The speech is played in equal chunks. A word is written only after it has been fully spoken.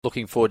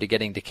Looking forward to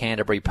getting to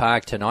Canterbury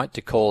Park tonight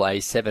to call a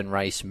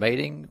 7-race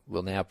meeting.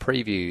 We'll now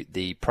preview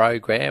the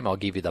program. I'll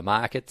give you the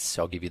markets,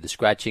 I'll give you the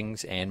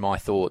scratchings, and my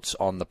thoughts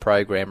on the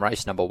program.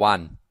 Race number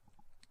 1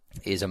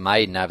 is a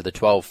maiden over the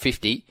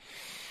 1250,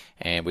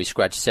 and we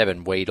scratched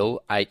 7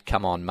 Weedle, 8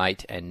 Come On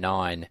Mate, and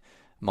 9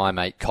 My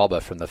Mate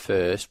Cobber from the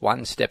first.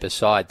 1 Step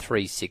Aside,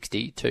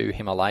 $3.60, 2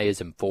 Himalayas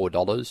and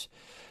 $4,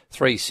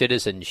 3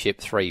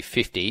 Citizenship,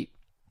 $3.50.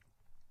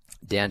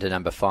 Down to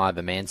number 5,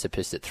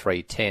 Emancipist at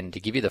 $3.10. To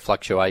give you the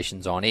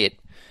fluctuations on it,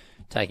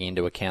 taking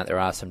into account there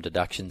are some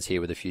deductions here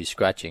with a few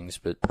scratchings,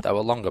 but they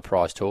were longer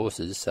priced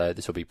horses, so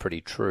this will be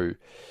pretty true.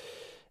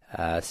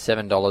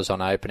 $7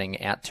 on opening,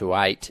 out to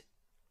 $8,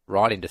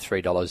 right into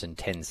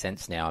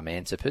 $3.10 now,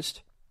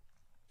 Emancipist.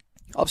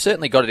 I've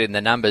certainly got it in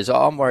the numbers.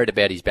 I'm worried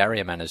about his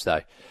barrier manners,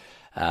 though.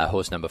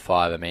 Horse number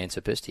 5,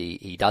 Emancipist.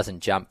 He doesn't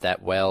jump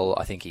that well.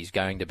 I think he's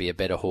going to be a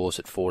better horse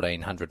at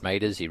 1,400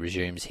 metres. He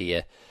resumes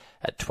here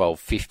at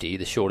 1250.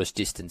 The shortest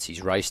distance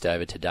he's raced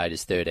over to date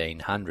is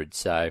 1,300.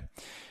 So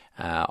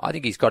I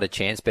think he's got a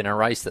chance. Been a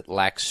race that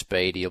lacks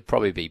speed. He'll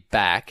probably be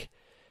back,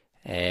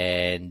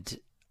 and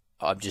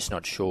I'm just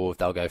not sure if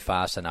they'll go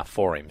fast enough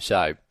for him.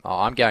 So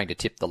I'm going to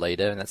tip the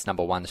leader, and that's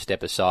number 1,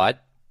 Step Aside.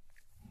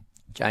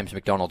 James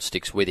McDonald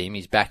sticks with him.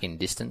 He's back in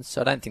distance,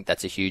 so I don't think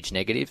that's a huge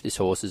negative. This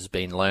horse has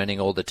been learning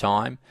all the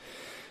time.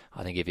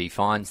 I think if he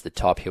finds the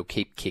top, he'll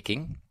keep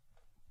kicking,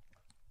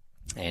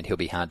 and he'll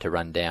be hard to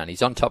run down.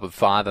 He's on top of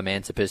 5,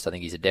 Emancipist. I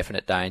think he's a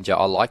definite danger.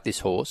 I like this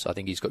horse. I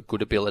think he's got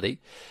good ability.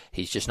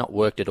 He's just not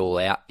worked it all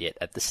out yet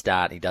at the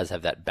start. He does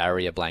have that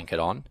barrier blanket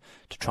on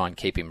to try and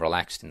keep him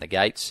relaxed in the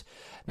gates.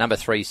 Number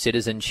 3,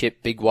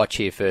 Citizenship. Big watch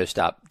here first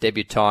up.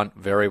 Debutant,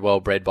 very well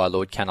bred by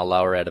Lord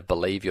Canaloa out of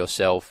Believe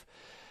Yourself.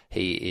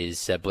 He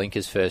is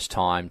Blinker's first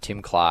time.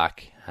 Tim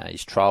Clark.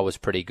 His trial was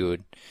pretty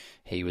good.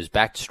 He was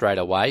backed straight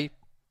away.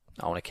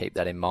 I want to keep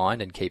that in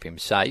mind and keep him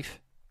safe.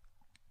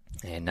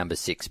 And number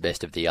 6,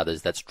 Best of the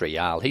Others, that's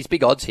Drial. He's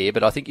big odds here,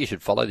 but I think you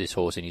should follow this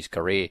horse in his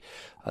career.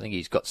 I think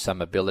he's got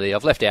some ability.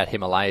 I've left out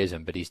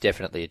Himalayasm, but he's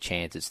definitely a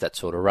chance. It's that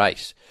sort of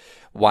race.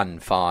 1,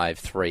 5,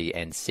 3,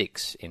 and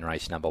 6 in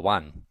race number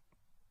 1.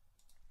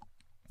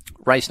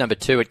 Race number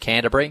 2 at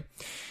Canterbury.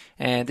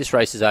 And this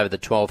race is over the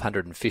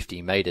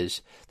 1,250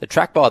 metres. The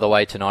track, by the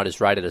way, tonight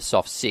is rated a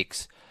soft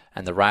 6,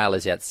 and the rail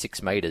is out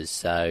 6 metres.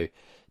 So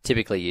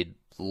typically you'd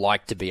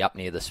like to be up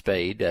near the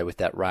speed with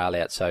that rail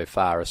out so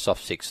far. A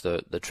soft 6,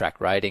 the track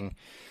rating.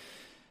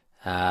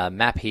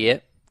 Map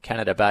here.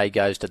 Canada Bay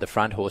goes to the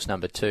front. Horse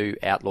number 2,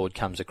 Outlawed,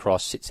 comes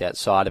across, sits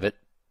outside of it.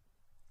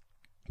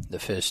 The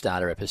first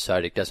starter,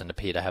 Episodic, doesn't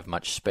appear to have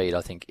much speed.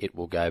 I think it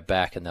will go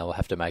back, and they'll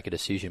have to make a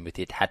decision with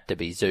It Had to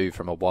Be Zoo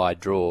from a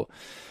wide draw.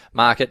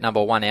 Market,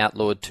 number 1,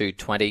 Outlawed,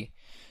 $2.20.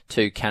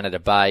 2, Canada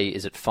Bay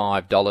is at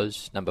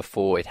 $5. Number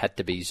 4, It Had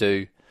to Be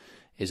Zoo,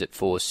 is at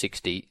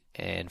 $4.60.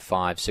 And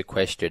 5,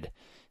 Sequestered,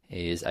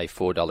 is a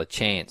 $4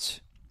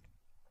 chance.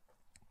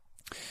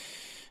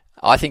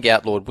 I think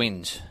Outlawed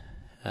wins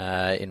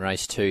in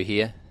race 2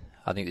 here.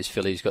 I think this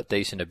filly's got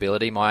decent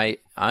ability. My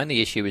only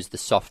issue is the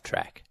soft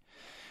track.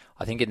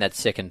 I think in that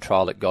second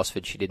trial at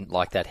Gosford, she didn't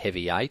like that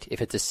heavy 8.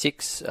 If it's a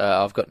 6,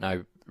 I've got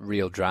no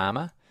real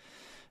drama.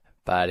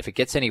 But if it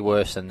gets any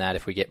worse than that,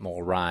 if we get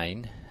more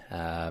rain,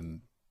 I'd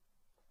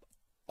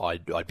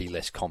be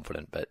less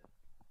confident. But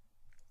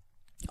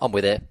I'm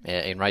with her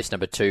in race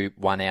number 2.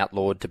 1,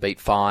 Outlawed to beat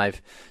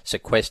 5.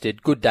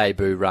 Sequestered, good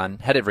debut run.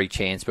 Had every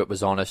chance, but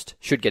was honest.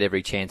 Should get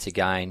every chance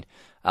again,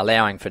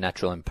 allowing for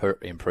natural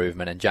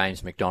improvement. And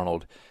James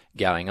McDonald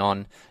going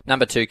on.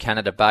 Number 2,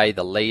 Canada Bay,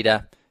 the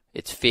leader.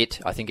 It's fit.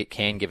 I think it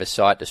can give a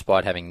sight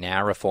despite having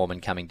now Reform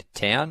coming to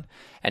town.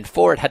 And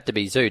 4, It Had to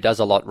Be Zoo, does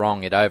a lot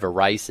wrong. It over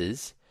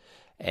races.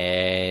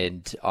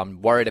 And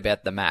I'm worried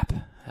about the map.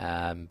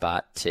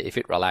 But if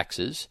it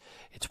relaxes,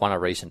 it's won a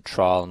recent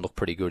trial and looked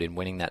pretty good in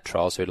winning that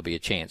trial, so it'll be a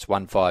chance.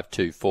 1, 5,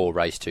 2, 4,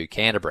 race 2,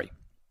 Canterbury.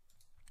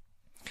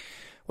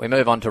 We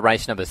move on to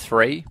race number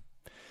 3.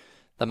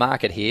 The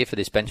market here for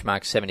this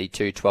benchmark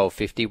 72,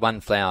 12.50.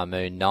 1, Flower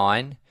Moon,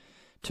 9.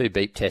 2,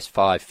 Beep Test,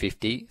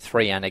 5.50.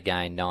 3,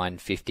 Anagain,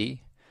 9.50.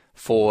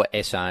 4,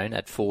 Essone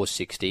at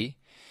 4.60.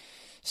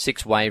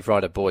 6, Wave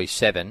Rider Boy,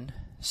 7.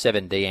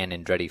 7, Deanne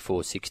Andretti,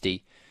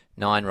 4.60.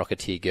 9,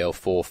 Rocketeer Girl,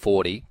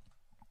 4.40.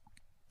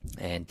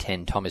 And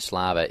 10,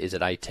 Tomislava is at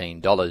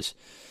 $18.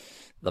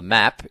 The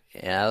map,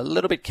 a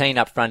little bit keen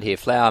up front here.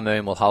 Flower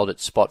Moon will hold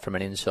its spot from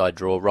an inside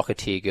draw.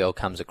 Rocketeer Girl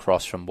comes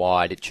across from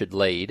wide. It should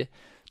lead.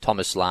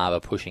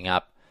 Tomislava pushing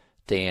up.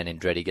 Deanne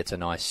Andretti gets a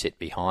nice sit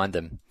behind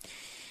them.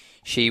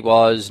 She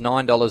was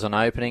 $9 on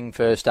opening.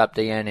 First up,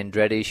 Deanne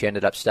Andretti. She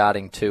ended up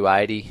starting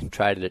 $2.80,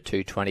 traded at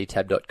 $2.20,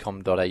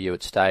 tab.com.au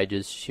at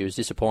stages. She was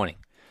disappointing.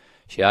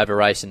 She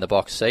over-raced in the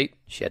box seat.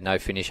 She had no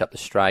finish up the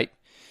straight.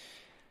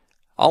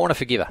 I want to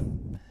forgive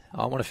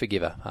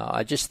her.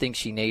 I just think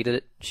she needed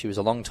it. She was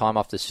a long time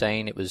off the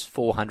scene. It was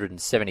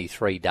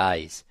 473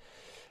 days.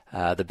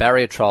 The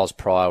barrier trials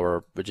prior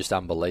were just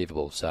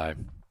unbelievable. So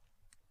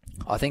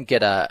I think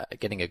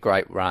getting a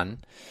great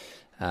run,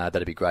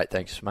 that'd be great.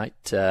 Thanks,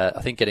 mate.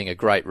 I think getting a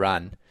great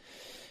run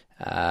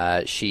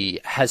She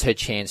has her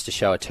chance to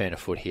show a turn of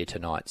foot here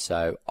tonight,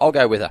 so I'll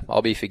go with her.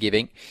 I'll be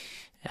forgiving.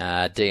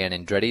 Deanne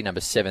Andretti,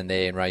 number 7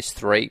 there in race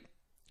 3.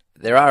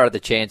 There are other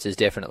chances,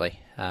 definitely.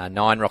 9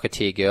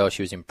 Rocketeer Girl,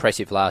 she was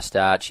impressive last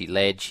start. She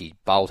led, she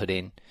bolted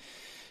in.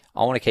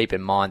 I want to keep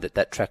in mind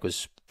that track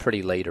was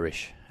pretty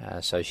leaderish,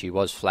 so she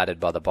was flattered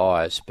by the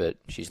buyers, but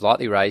she's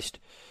lightly raced,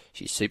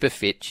 she's super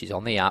fit, she's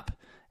on the up,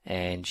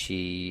 and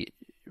she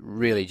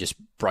really just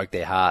broke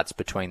their hearts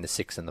between the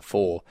 6 and the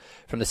 4.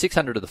 From the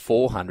 600 to the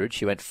 400,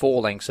 she went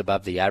 4 lengths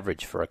above the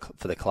average for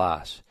the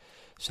class.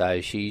 So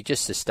she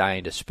just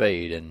sustained a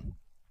speed, and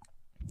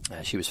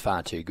she was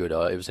far too good.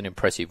 It was an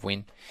impressive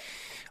win.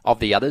 Of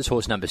the others,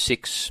 horse number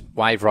 6,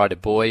 Wave Rider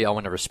Boy, I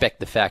want to respect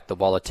the fact the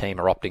Waller team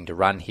are opting to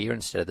run here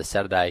instead of the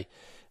Saturday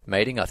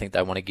meeting. I think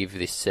they want to give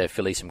this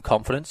filly some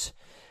confidence.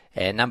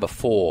 And number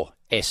 4,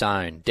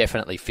 S-Own,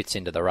 definitely fits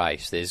into the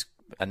race. There's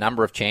a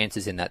number of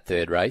chances in that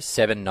third race.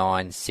 7,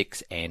 9,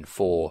 6 and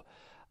 4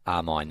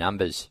 are my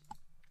numbers.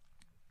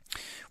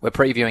 We're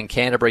previewing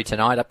Canterbury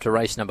tonight up to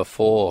race number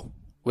 4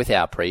 with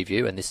our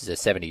preview, and this is a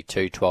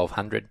 72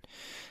 1200.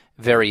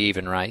 Very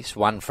even race.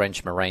 1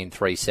 French Marine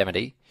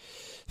 370.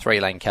 3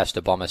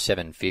 Lancaster Bomber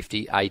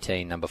 750,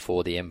 18 number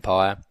 4 The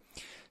Empire,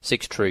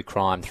 6 True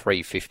Crime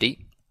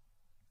 350,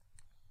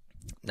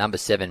 number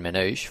 7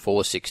 Manouche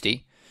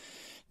 460,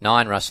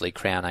 9 Russley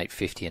Crown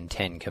 850 and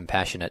 10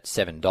 Compassionate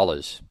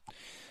 $7.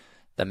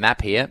 The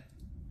map here,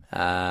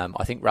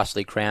 I think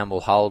Russley Crown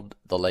will hold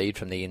the lead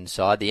from the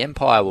inside. The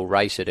Empire will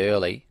race it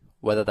early.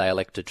 Whether they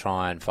elect to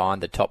try and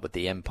find the top with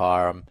the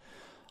Empire,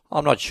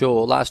 I'm not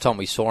sure. Last time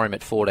we saw him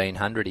at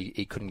 1400,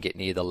 he couldn't get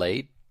near the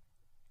lead.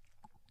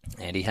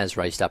 And he has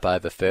raced up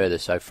over further,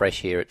 so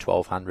fresh here at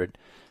 1200.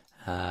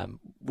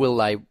 Will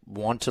they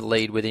want to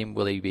lead with him?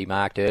 Will he be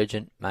marked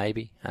urgent?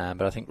 Maybe.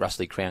 But I think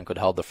Russley Crown could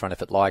hold the front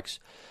if it likes.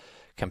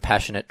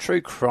 Compassionate. True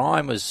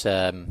Crime was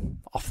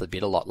off the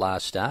bit a lot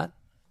last start.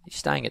 He's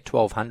staying at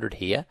 1200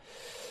 here.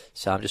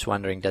 So I'm just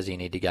wondering, does he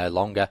need to go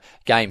longer?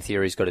 Game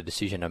Theory's got a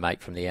decision to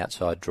make from the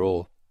outside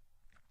draw.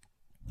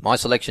 My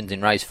selections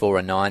in race 4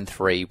 are 9,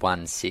 3,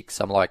 1,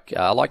 6. I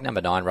like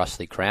number 9,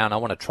 Russley Crown. I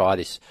want to try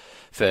this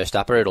first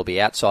upper. It'll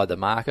be outside the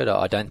market.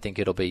 I don't think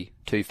it'll be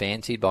too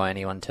fancied by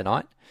anyone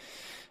tonight.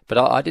 But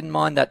I didn't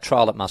mind that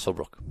trial at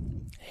Muswellbrook.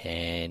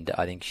 And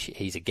I think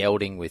he's a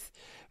gelding with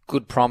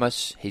good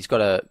promise. He's got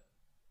to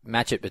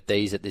match it with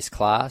these at this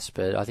class,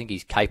 but I think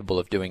he's capable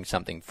of doing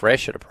something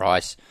fresh at a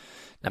price.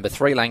 Number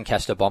 3,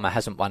 Lancaster Bomber,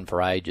 hasn't won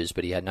for ages,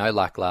 but he had no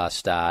luck last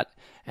start,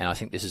 and I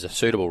think this is a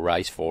suitable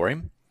race for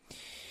him.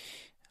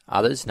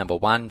 Others, number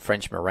 1,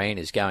 French Marine,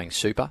 is going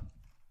super.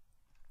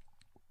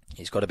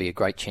 He's got to be a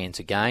great chance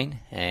again.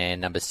 And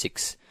number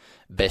 6,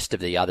 Best of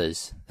the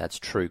Others, that's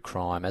True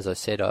Crime. As I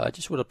said, I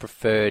just would have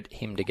preferred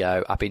him to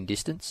go up in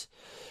distance,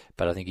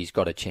 but I think he's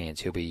got a chance.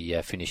 He'll be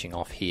finishing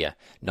off here.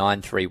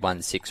 9, 3,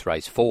 1, 6,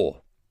 race 4.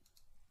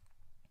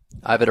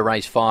 Over to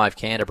race 5,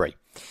 Canterbury.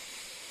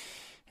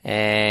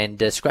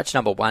 And scratch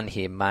number 1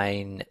 here,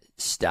 main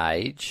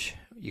stage.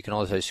 You can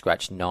also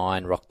scratch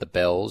 9, Rock the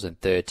Bells, and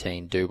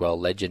 13, Do Well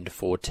Legend,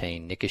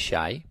 14,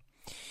 Ricochet.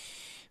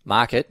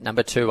 Market,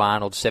 number 2,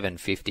 Arnold,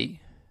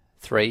 750.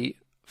 3,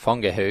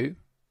 Fongahoo,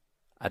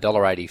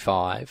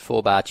 $1.85.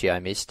 4,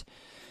 Barchio Mist,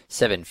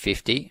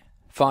 750.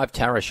 5,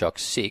 Tarashock,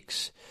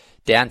 6.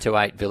 Down to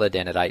 8,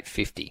 Villaden at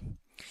 850.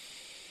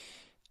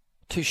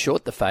 Too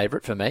short the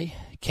favourite for me.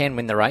 Can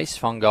win the race,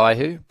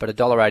 Fongahoo, but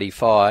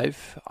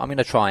 $1.85. I'm going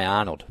to try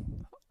Arnold.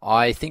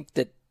 I think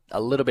that a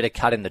little bit of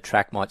cut in the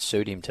track might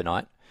suit him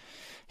tonight.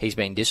 He's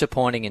been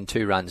disappointing in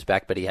 2 runs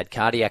back, but he had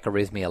cardiac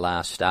arrhythmia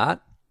last start.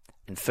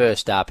 And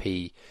first up,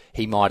 he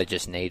might have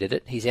just needed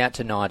it. He's out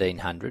to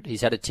 1900.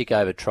 He's had a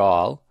tick-over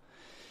trial.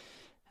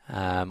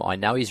 I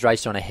know he's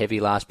raced on a heavy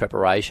last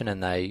preparation,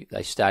 and they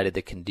stated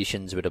the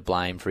conditions were to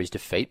blame for his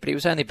defeat, but he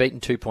was only beaten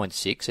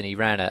 2.6, and he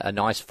ran a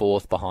nice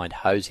 4th behind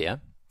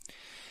Hosier.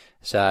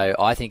 So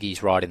I think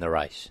he's right in the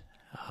race.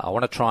 I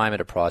want to try him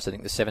at a price. I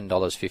think the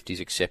 $7.50 is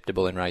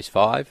acceptable in race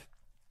 5.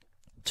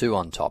 2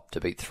 on top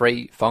to beat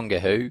 3,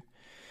 Fongahoo,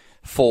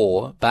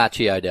 4,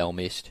 Barchio Del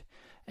Mist,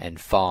 and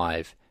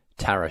 5,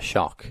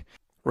 Tarashock.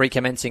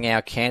 Recommencing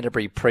our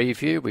Canterbury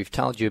preview, we've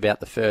told you about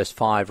the first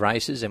 5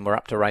 races, and we're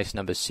up to race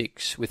number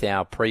 6 with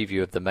our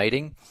preview of the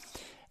meeting.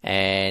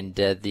 And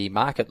the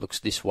market looks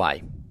this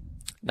way.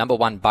 Number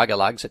 1,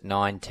 Buggerlugs at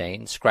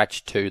 19,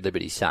 scratch 2,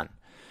 Liberty Sun.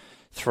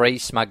 3,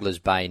 Smuggler's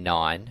Bay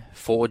 9,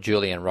 4,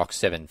 Julian Rock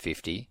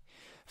 750,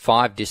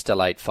 5,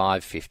 Distillate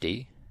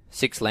 550,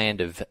 6, Land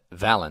of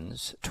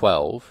Valens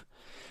 12,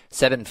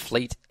 7,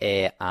 Fleet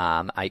Air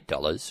Arm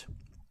 $8,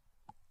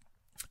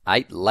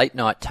 8, Late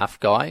Night Tough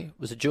Guy,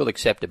 was a dual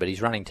acceptor, but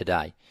he's running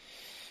today.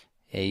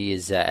 He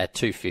is at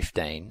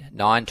 215,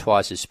 9,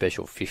 Twice as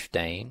Special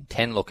 15,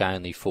 10, Look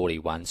Only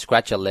 41,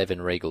 scratch 11,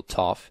 Regal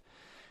Toff,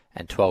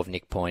 and 12,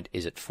 Nick Point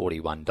is at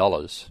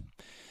 $41.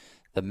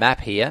 The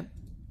map here,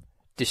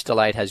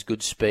 Distillate has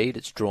good speed.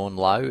 It's drawn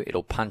low.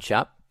 It'll punch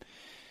up.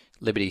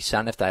 Liberty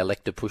Sun, if they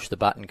elect to push the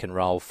button, can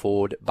roll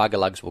forward.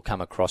 Buggerlugs will come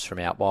across from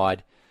out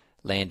wide.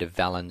 Land of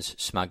Valens,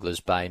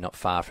 Smuggler's Bay, not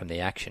far from the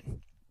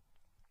action.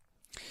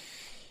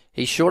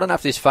 He's short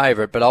enough this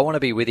favourite, but I want to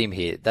be with him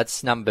here.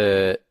 That's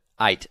number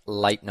 8,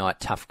 Late Night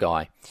Tough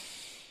Guy.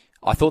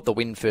 I thought the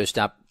win first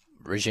up,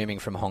 resuming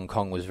from Hong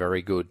Kong, was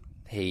very good.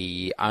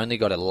 He only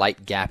got a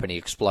late gap and he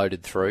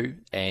exploded through,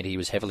 and he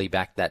was heavily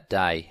backed that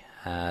day,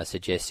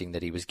 suggesting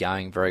that he was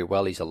going very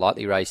well. He's a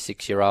lightly raced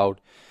 6-year-old.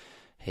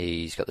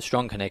 He's got the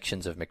strong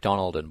connections of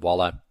McDonald and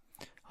Waller.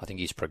 I think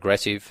he's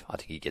progressive. I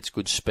think he gets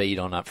good speed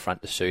on up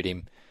front to suit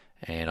him,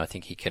 and I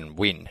think he can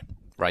win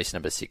race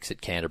number 6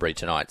 at Canterbury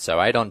tonight. So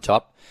 8 on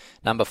top.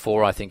 Number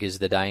 4, I think, is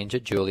the danger,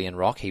 Julian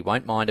Rock. He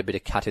won't mind a bit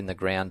of cut in the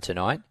ground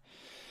tonight.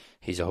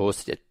 He's a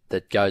horse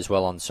that goes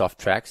well on soft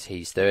tracks.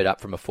 He's third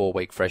up from a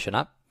 4-week freshen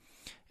up,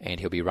 and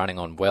he'll be running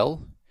on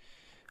well.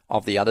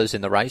 Of the others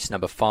in the race,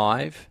 number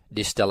 5,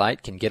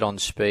 Distillate, can get on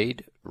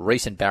speed.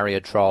 Recent barrier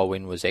trial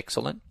win was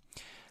excellent.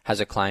 Has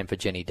a claim for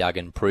Jenny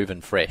Duggan,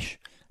 proven fresh.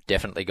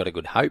 Definitely got a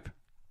good hope.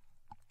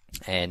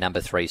 And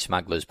number 3,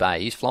 Smuggler's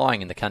Bay. He's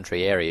flying in the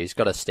country area. He's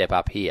got to step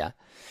up here.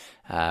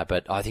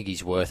 But I think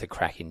he's worth a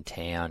crack in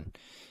town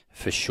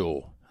for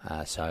sure.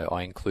 So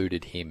I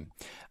included him.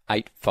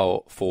 8,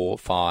 4, 4,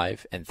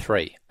 5 and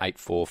 3. 8,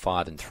 4,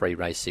 5 and 3,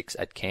 race 6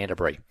 at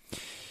Canterbury.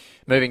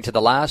 Moving to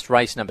the last,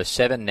 race number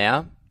 7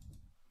 now.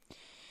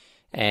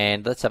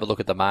 And let's have a look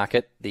at the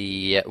market.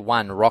 The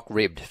one Rock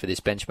Ribbed for this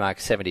benchmark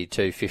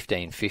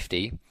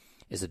 72.15.50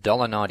 is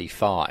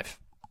 $1.95.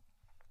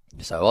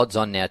 So odds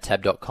on now,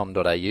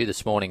 tab.com.au.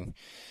 This morning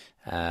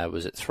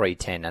was at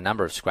 3.10. A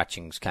number of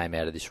scratchings came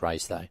out of this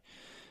race though.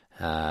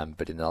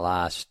 But in the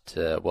last,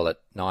 at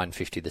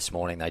 9.50 this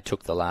morning, they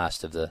took the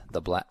last of the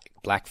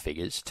black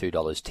figures,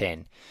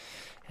 $2.10,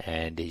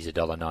 and he's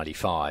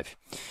 $1.95.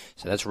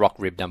 So that's Rock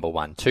Rib number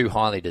 1. 2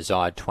 Highly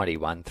Desired,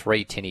 21.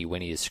 3 Tinny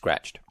Winnie is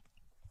scratched.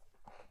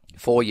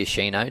 4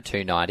 Yoshino,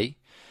 $2.90.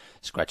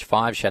 Scratch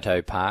 5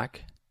 Chateau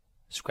Park.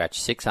 Scratch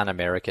 6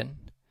 Un-American.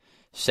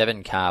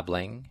 7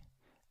 Carbling.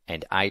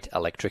 And 8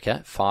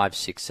 Electrica, 5,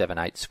 6, 7,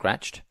 8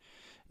 scratched.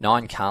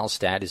 9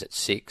 Karlstad is at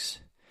 6.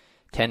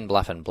 10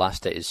 Bluff and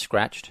Bluster is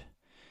scratched.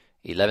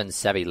 11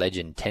 Savvy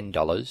Legend,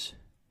 $10.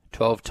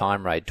 12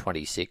 Time Raid,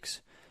 26.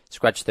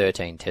 Scratch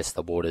 13 Test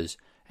the Waters.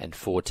 And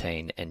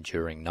 14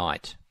 Enduring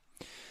Night.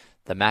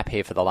 The map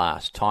here for the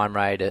last. Time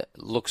Raid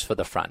looks for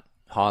the front.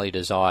 Highly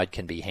Desired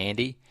can be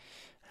handy.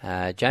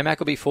 J-Mac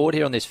will be forward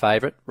here on this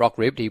favourite. Rock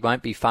Ribbed, he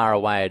won't be far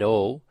away at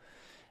all.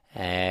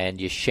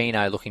 And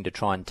Yoshino looking to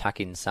try and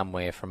tuck in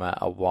somewhere from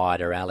a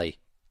wider alley.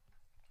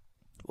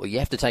 Well, you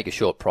have to take a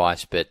short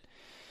price, but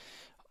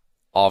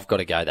I've got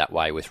to go that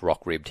way with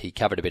Rock Ribbed. He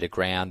covered a bit of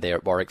ground there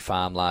at Warwick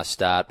Farm last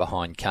start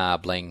behind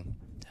Carbling.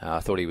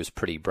 I thought he was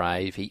pretty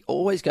brave. He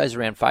always goes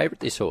around favourite,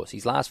 this horse.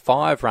 His last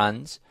 5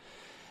 runs,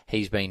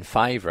 he's been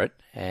favourite.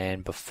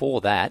 And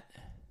before that,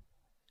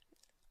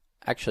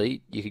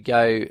 actually, you could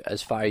go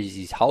as far as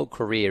his whole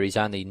career, he's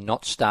only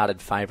not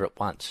started favourite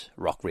once,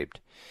 Rock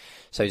Ribbed.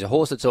 So he's a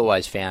horse that's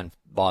always found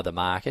by the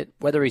market.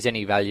 Whether he's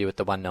any value at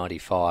the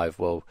 195,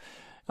 well,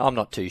 I'm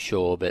not too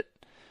sure, but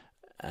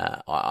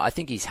I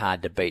think he's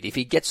hard to beat. If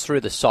he gets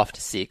through the soft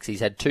 6, he's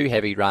had 2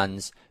 heavy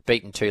runs,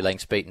 beaten 2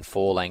 lengths, beaten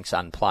 4 lengths,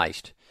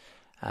 unplaced.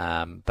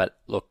 But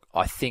look,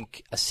 I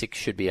think a 6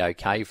 should be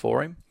okay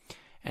for him.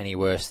 Any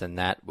worse than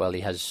that, well, he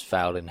has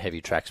failed in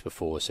heavy tracks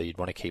before, so you'd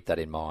want to keep that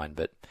in mind.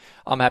 But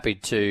I'm happy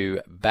to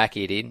back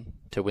it in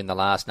to win the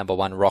last, number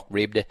 1, Rock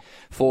Ribbed.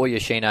 4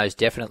 Yoshino's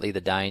definitely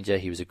the danger.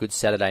 He was a good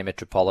Saturday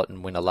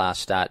Metropolitan winner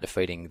last start,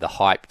 defeating the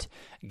hyped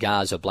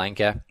Garza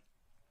Blanca.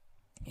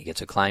 He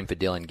gets a claim for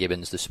Dylan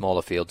Gibbons. The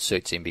smaller field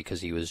suits him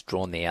because he was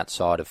drawn the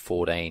outside of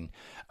 14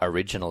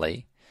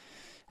 originally.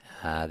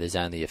 There's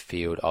only a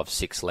field of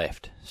 6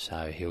 left,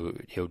 so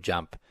he'll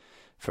jump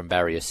from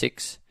barrier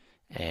 6.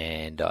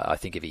 And I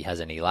think if he has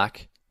any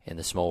luck in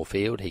the small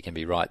field, he can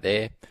be right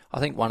there. I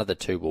think one of the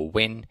 2 will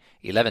win.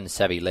 11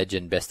 Savvy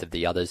Legend, best of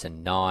the others,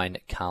 and 9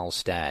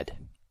 Karlstad.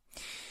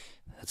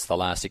 That's the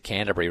last at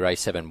Canterbury,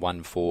 race 7,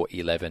 1, 4,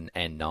 11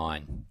 and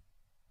 9.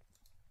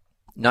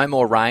 No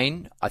more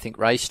rain. I think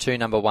race 2,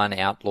 number 1,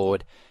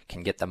 Outlawed,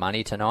 can get the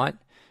money tonight.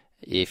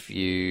 If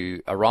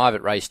you arrive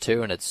at race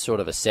 2 and it's sort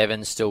of a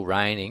 7, still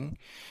raining,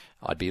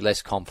 I'd be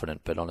less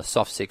confident. But on a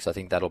soft 6, I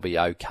think that'll be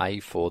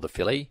okay for the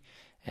filly.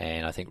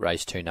 And I think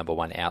race 2, number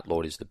 1,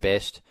 Outlawed is the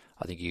best.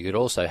 I think you could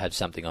also have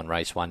something on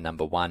race 1,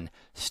 number 1,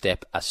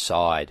 Step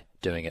Aside,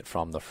 doing it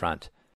from the front.